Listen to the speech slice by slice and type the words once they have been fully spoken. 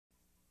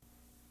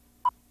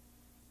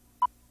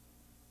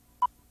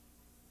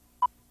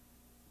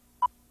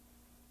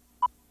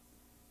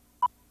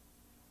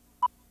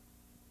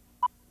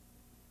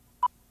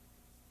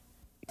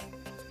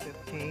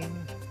15,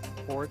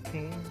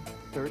 14,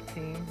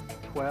 13,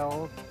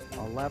 12,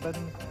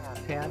 11,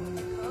 10.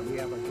 We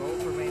have a go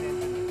for main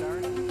engine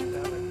start. 7,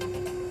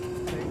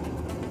 6,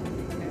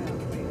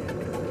 and main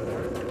engine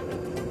start.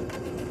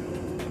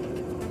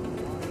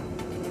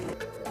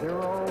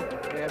 0,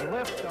 and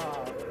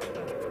liftoff.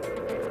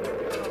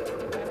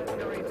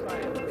 Planetary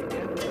science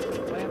begins as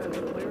the planet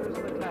clears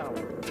the tower.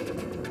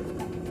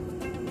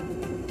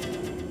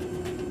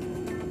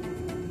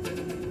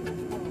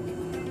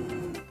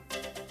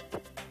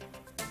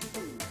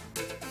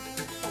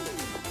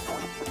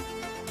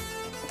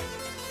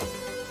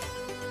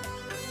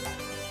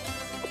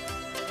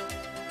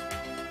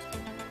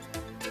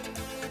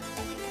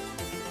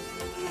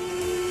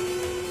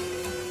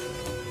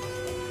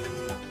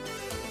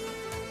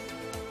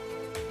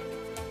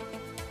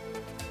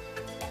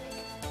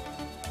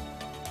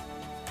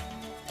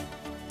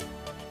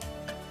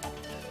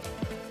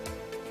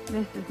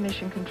 This is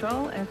Mission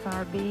Control,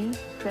 SRB,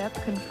 SEP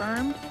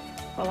confirmed,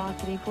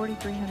 velocity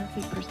 4,300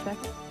 feet per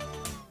second.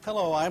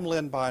 Hello, I'm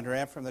Lynn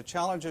Bondram from the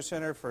Challenger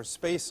Center for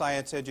Space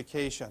Science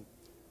Education.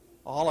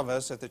 All of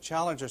us at the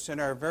Challenger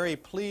Center are very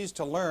pleased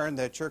to learn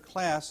that your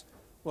class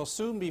will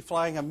soon be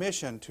flying a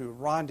mission to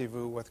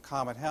Rendezvous with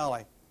Comet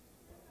Halley.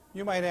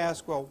 You might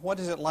ask, well, what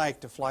is it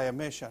like to fly a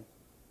mission?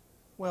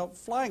 Well,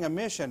 flying a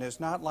mission is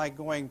not like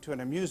going to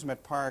an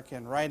amusement park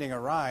and riding a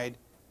ride,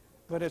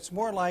 but it's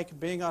more like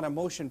being on a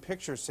motion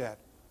picture set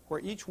where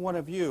each one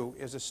of you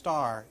is a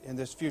star in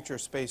this future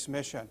space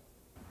mission.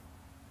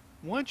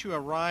 Once you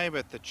arrive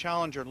at the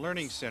Challenger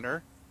Learning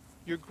Center,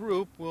 your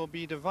group will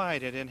be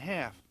divided in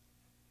half.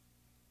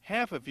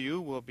 Half of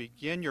you will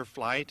begin your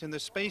flight in the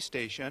space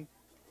station,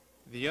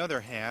 the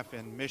other half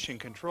in mission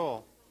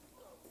control.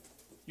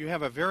 You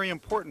have a very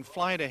important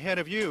flight ahead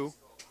of you.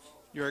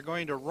 You are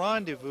going to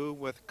rendezvous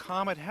with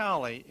Comet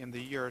Halley in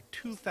the year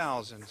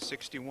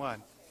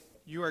 2061.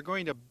 You are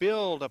going to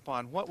build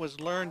upon what was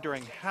learned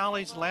during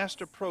Halley's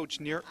last approach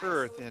near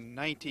Earth in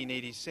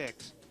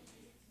 1986.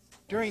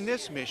 During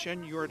this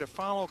mission, you are to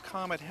follow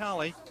Comet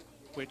Halley,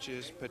 which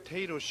is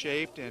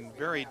potato-shaped and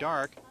very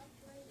dark,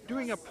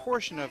 doing a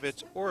portion of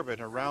its orbit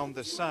around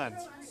the Sun.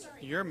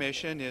 Your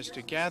mission is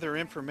to gather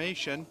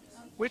information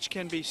which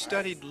can be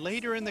studied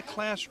later in the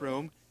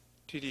classroom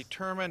to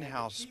determine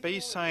how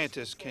space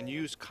scientists can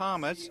use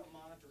comets,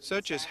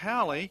 such as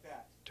Halley,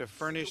 to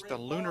furnish the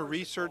lunar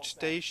research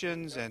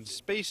stations and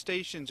space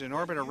stations in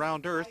orbit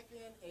around Earth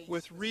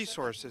with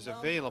resources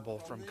available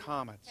from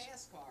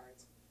comets.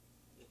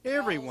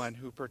 Everyone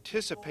who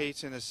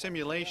participates in a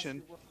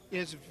simulation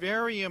is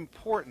very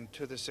important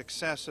to the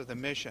success of the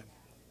mission.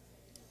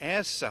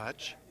 As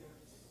such,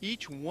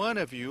 each one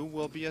of you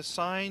will be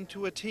assigned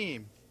to a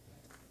team.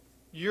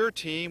 Your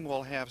team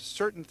will have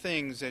certain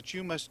things that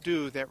you must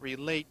do that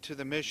relate to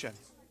the mission.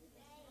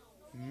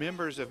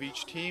 Members of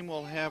each team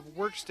will have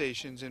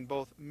workstations in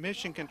both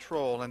mission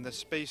control and the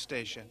space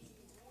station.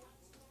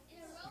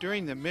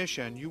 During the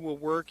mission, you will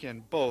work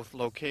in both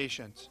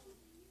locations.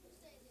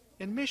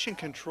 In mission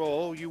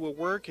control, you will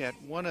work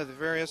at one of the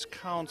various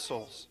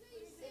consoles.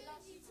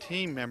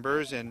 Team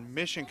members in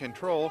mission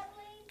control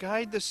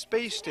guide the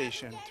space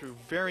station through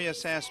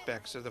various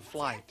aspects of the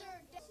flight.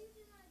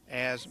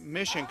 As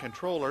mission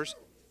controllers,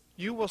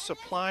 you will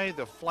supply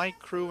the flight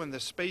crew in the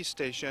space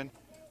station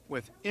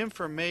with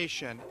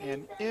information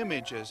and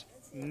images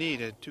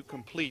needed to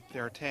complete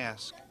their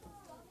task.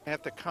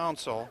 At the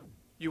console,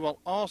 you will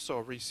also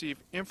receive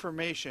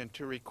information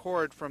to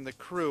record from the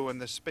crew in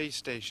the space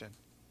station.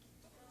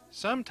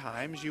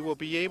 Sometimes you will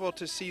be able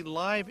to see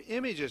live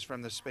images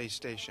from the space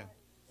station.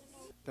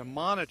 The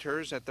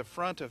monitors at the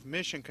front of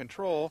mission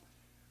control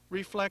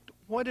reflect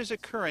what is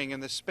occurring in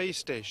the space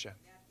station,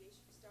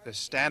 the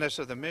status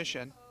of the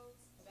mission,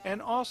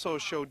 and also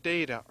show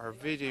data or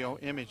video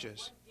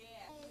images.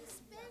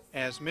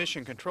 As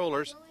mission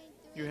controllers,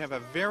 you have a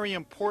very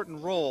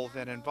important role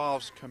that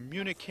involves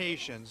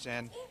communications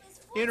and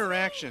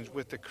interactions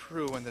with the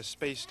crew in the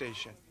space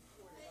station.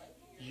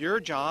 Your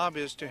job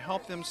is to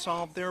help them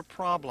solve their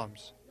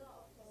problems.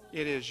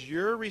 It is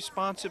your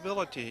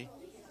responsibility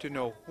to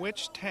know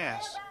which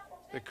tasks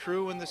the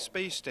crew in the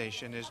space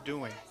station is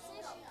doing.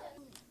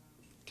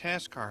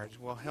 Task cards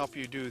will help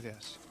you do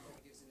this.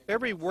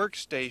 Every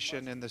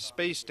workstation in the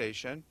space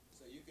station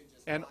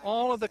and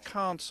all of the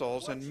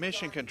consoles and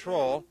mission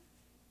control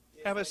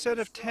have a set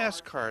of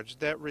task cards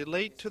that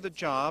relate to the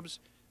jobs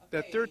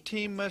that their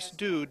team must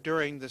do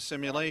during the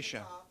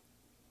simulation.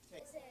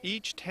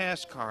 Each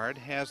task card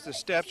has the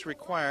steps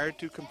required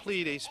to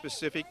complete a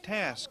specific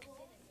task.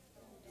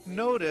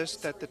 Notice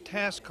that the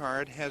task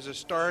card has a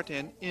start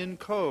and end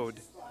code.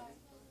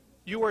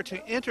 You are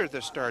to enter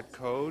the start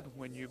code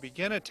when you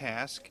begin a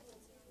task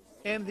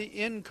and the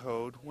end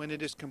code when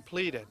it is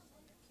completed.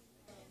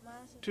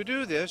 To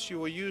do this, you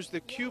will use the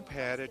cue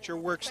pad at your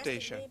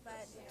workstation.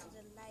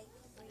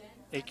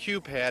 A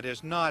cue pad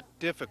is not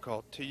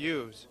difficult to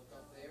use.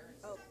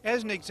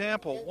 As an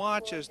example,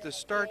 watch as the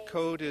start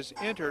code is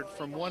entered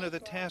from one of the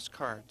task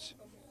cards.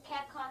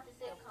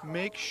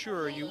 Make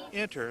sure you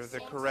enter the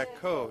correct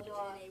code.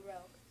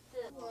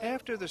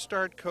 After the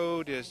start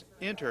code is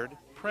entered,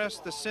 press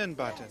the Send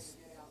button.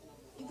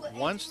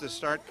 Once the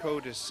start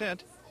code is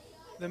sent,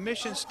 the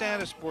mission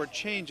status board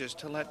changes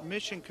to let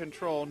Mission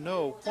Control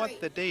know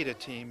what the data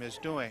team is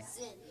doing.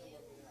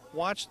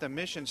 Watch the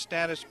mission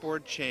status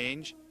board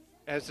change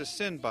as the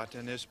Send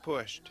button is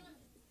pushed.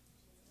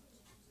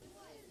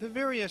 The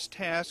various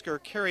tasks are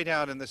carried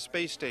out in the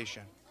space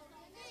station.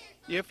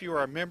 If you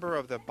are a member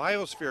of the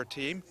Biosphere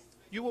team,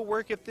 you will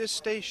work at this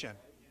station.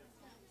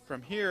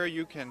 From here,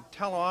 you can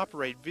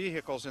teleoperate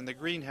vehicles in the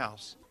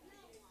greenhouse.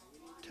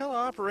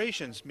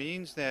 Teleoperations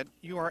means that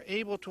you are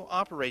able to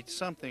operate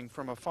something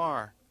from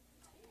afar.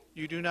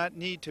 You do not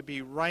need to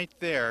be right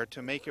there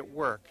to make it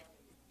work.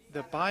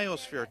 The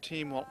Biosphere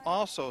team will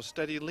also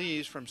study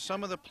leaves from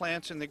some of the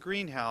plants in the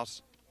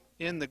greenhouse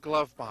in the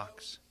glove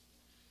box.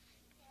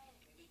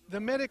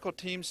 The medical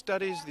team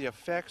studies the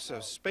effects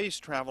of space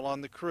travel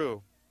on the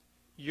crew.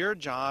 Your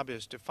job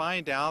is to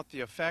find out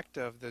the effect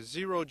of the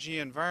zero-G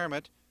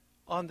environment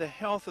on the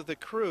health of the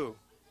crew.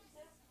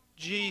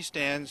 G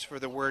stands for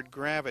the word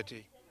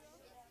gravity.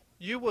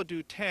 You will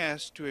do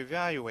tasks to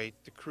evaluate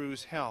the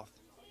crew's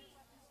health.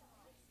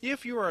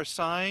 If you are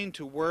assigned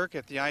to work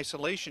at the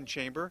isolation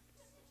chamber,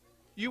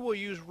 you will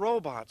use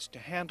robots to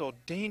handle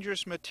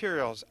dangerous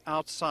materials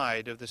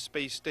outside of the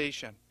space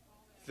station.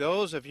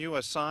 Those of you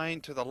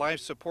assigned to the life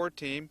support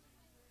team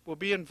will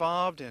be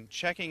involved in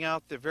checking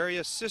out the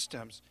various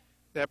systems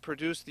that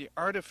produce the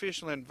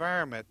artificial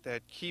environment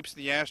that keeps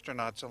the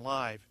astronauts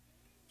alive.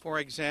 For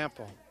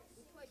example,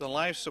 the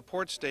life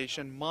support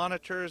station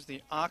monitors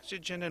the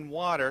oxygen and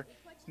water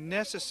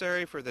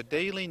necessary for the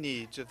daily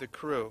needs of the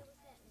crew.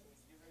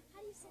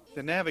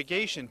 The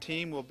navigation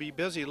team will be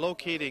busy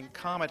locating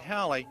Comet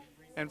Halley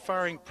and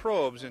firing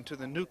probes into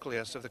the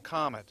nucleus of the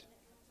comet.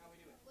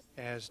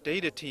 As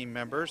data team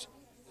members,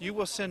 you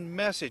will send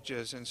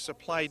messages and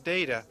supply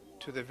data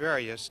to the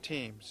various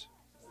teams.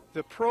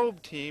 The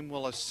probe team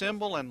will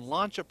assemble and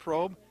launch a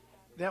probe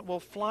that will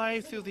fly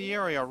through the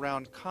area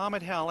around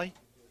Comet Halley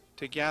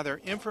to gather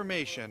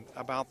information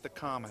about the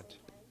comet.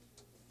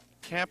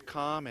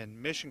 Capcom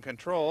in Mission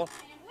Control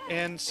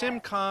and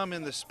SimCom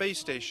in the space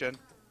station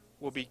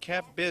will be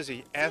kept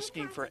busy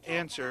asking for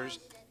answers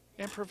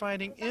and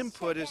providing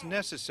input as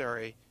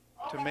necessary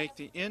to make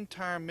the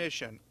entire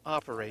mission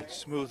operate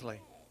smoothly.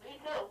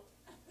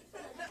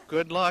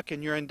 Good luck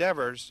in your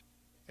endeavors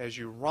as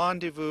you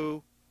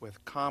rendezvous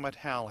with Comet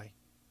Halley.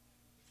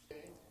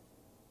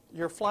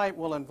 Your flight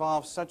will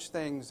involve such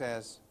things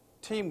as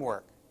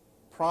teamwork,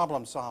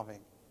 problem solving,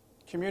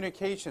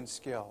 communication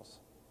skills,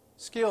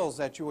 skills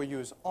that you will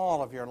use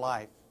all of your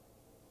life.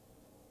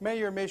 May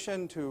your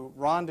mission to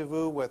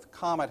rendezvous with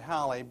Comet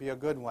Halley be a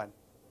good one.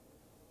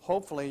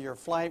 Hopefully your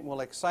flight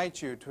will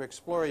excite you to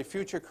explore a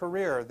future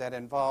career that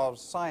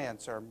involves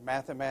science or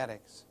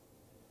mathematics.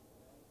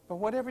 But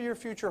whatever your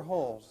future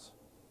holds,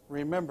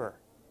 remember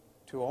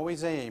to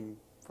always aim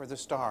for the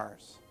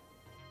stars.